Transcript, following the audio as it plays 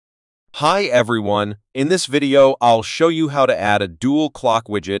Hi everyone, in this video I'll show you how to add a dual clock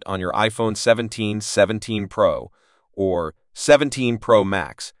widget on your iPhone 17, 17 Pro, or 17 Pro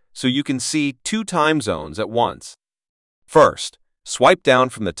Max, so you can see two time zones at once. First, swipe down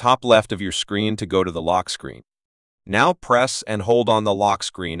from the top left of your screen to go to the lock screen. Now press and hold on the lock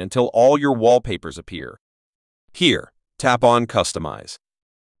screen until all your wallpapers appear. Here, tap on Customize.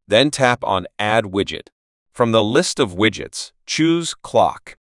 Then tap on Add Widget. From the list of widgets, choose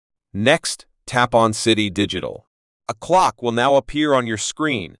Clock. Next, tap on City Digital. A clock will now appear on your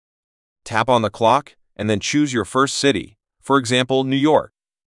screen. Tap on the clock and then choose your first city, for example, New York.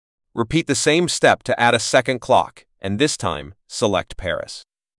 Repeat the same step to add a second clock, and this time, select Paris.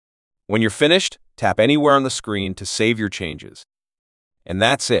 When you're finished, tap anywhere on the screen to save your changes. And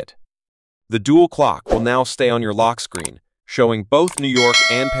that's it. The dual clock will now stay on your lock screen, showing both New York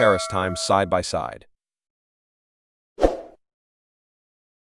and Paris times side by side.